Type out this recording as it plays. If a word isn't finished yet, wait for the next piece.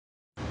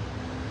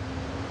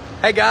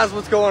Hey guys,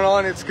 what's going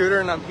on? It's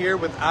Scooter and I'm here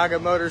with AGA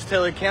Motors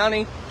Taylor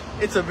County.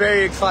 It's a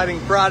very exciting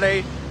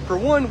Friday. For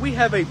one, we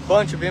have a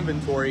bunch of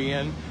inventory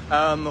in.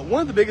 One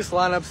of the biggest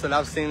lineups that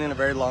I've seen in a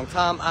very long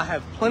time. I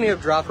have plenty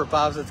of Drive for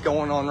Fives that's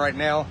going on right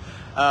now.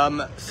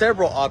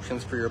 Several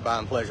options for your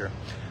buying pleasure.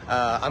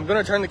 I'm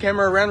going to turn the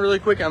camera around really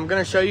quick. I'm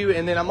going to show you,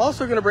 and then I'm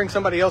also going to bring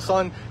somebody else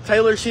on.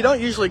 Taylor, she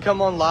don't usually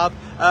come on live,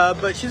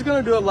 but she's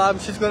going to do it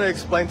live. She's going to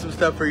explain some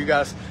stuff for you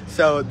guys.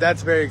 So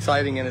that's very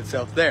exciting in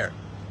itself there.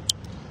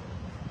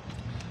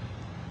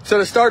 So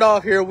to start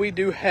off here, we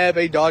do have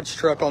a Dodge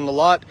truck on the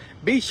lot.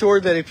 Be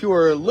sure that if you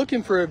are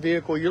looking for a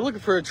vehicle, you're looking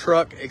for a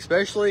truck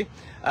especially,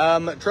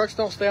 trucks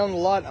don't stay on the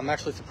lot. I'm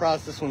actually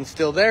surprised this one's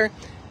still there.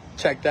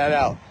 Check that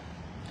out.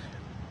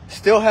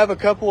 Still have a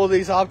couple of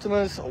these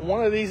Optimas.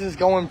 One of these is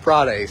going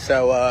Friday,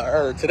 so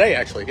or today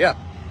actually, yeah,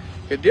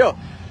 good deal.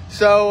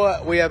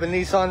 So we have a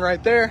Nissan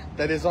right there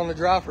that is on the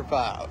Drive for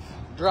Five.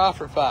 Drive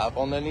for Five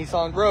on the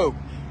Nissan Rogue.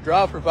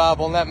 Drive for Five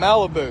on that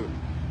Malibu.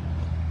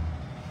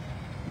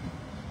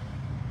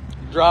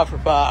 Drive for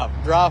Five,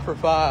 Drive for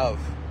Five,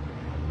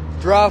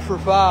 Drive for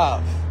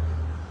Five.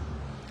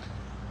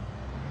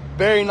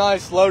 Very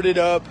nice, loaded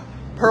up,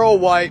 pearl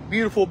white,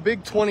 beautiful,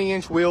 big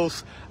 20-inch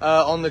wheels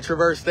on the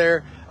Traverse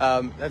there.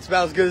 That's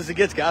about as good as it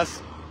gets,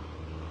 guys.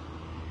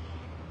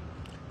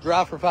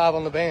 Drive for Five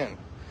on the van.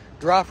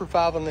 Drive for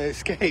Five on the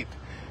Escape.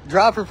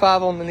 Drive for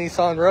Five on the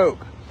Nissan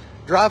Rogue.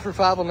 Drive for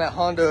Five on that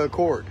Honda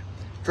Accord.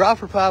 Drive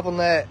for Five on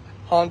that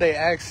Hyundai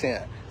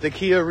Accent. The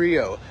Kia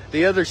Rio,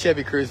 the other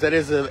Chevy Cruze, that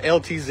is a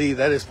LTZ,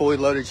 that is fully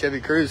loaded Chevy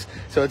Cruze,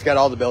 so it's got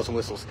all the bells and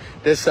whistles.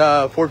 This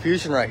Ford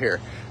Fusion right here,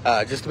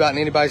 just about in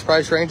anybody's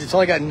price range. It's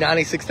only got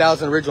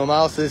 96,000 original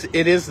miles.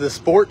 It is the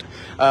Sport,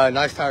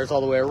 nice tires all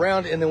the way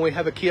around, and then we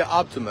have a Kia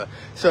Optima.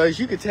 So as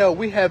you can tell,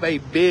 we have a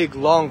big,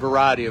 long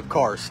variety of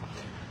cars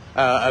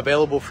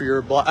available for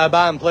your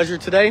buying pleasure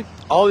today.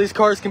 All these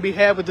cars can be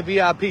had with the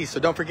VIP, so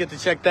don't forget to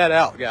check that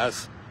out,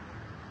 guys.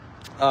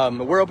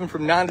 We're open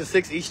from 9 to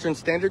 6 Eastern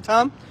Standard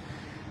Time.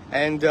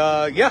 And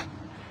yeah,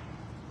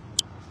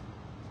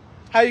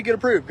 how you get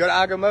approved? Go to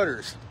AGA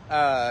Motors.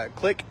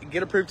 Click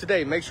Get Approved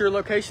Today. Make sure your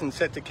location's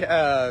set to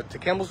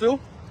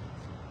Campbellsville.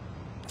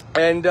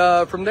 And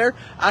from there,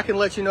 I can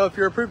let you know if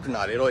you're approved or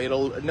not.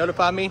 It'll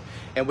notify me,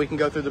 and we can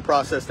go through the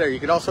process there. You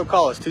can also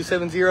call us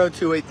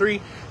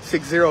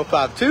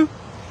 270-283-6052,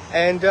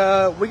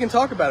 and we can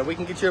talk about it. We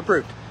can get you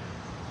approved.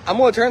 I'm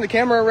going to turn the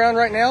camera around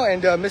right now,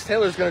 and Miss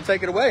Taylor's going to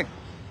take it away.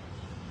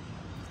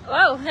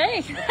 Whoa,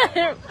 hey,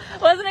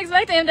 wasn't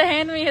expecting him to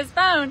hand me his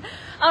phone.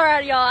 All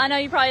right, y'all, I know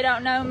you probably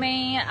don't know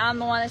me. I'm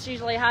the one that's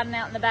usually hiding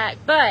out in the back,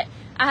 but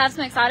I have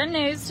some exciting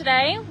news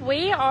today.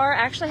 We are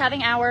actually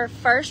having our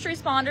first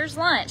responders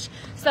lunch.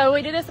 So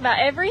we do this about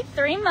every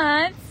 3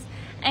 months.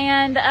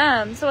 And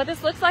so what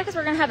this looks like is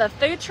we're gonna have a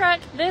food truck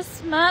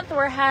this month.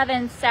 We're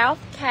having South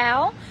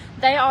Cal.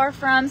 They are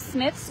from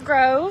Smith's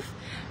Grove.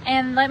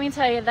 And let me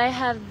tell you, they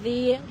have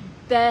the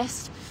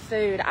best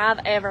food I've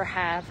ever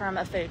had from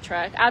a food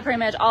truck. I pretty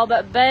much all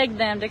but begged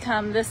them to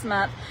come this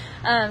month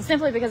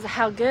simply because of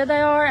how good they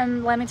are,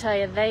 and let me tell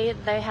you,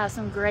 they have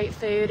some great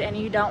food and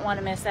you don't want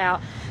to miss out.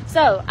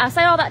 So I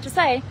say all that to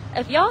say,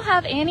 if y'all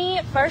have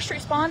any first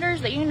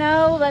responders that you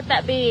know, let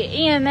that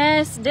be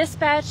EMS,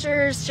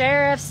 dispatchers,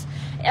 sheriffs,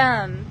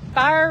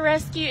 fire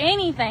rescue,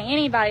 anything,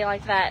 anybody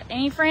like that,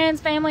 any friends,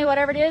 family,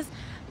 whatever it is,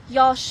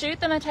 y'all shoot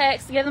them a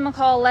text, give them a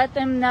call, let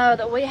them know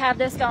that we have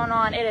this going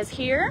on. It is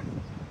here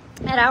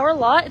at our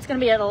lot. It's going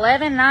to be at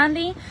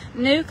 1190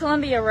 New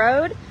Columbia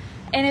Road,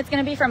 and it's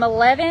going to be from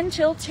 11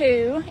 till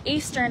 2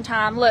 Eastern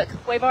Time. Look,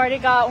 we've already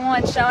got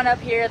one showing up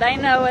here. They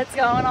know what's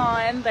going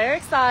on. They're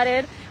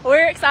excited.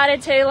 We're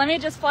excited too. Let me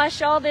just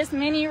flash y'all this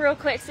menu real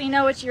quick so you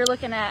know what you're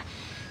looking at.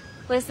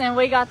 Listen,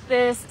 we got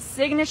this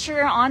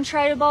signature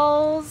entree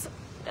bowls.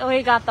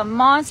 We got the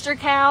Monster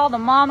Cow, the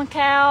Mama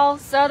Cow,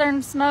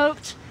 Southern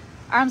Smothered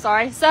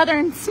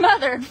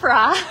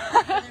Fry.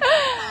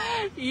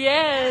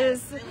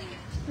 Yes.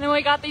 And then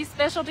we got these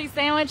specialty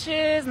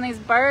sandwiches and these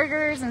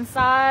burgers and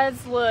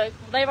sides. Look,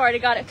 they've already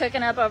got it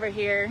cooking up over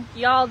here.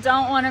 Y'all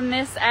don't want to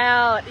miss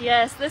out.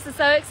 Yes, this is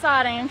so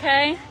exciting,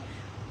 okay?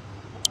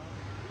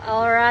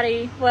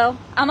 Alrighty, well,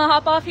 I'm gonna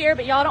hop off here,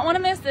 but y'all don't want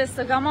to miss this,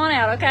 so come on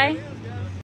out, okay?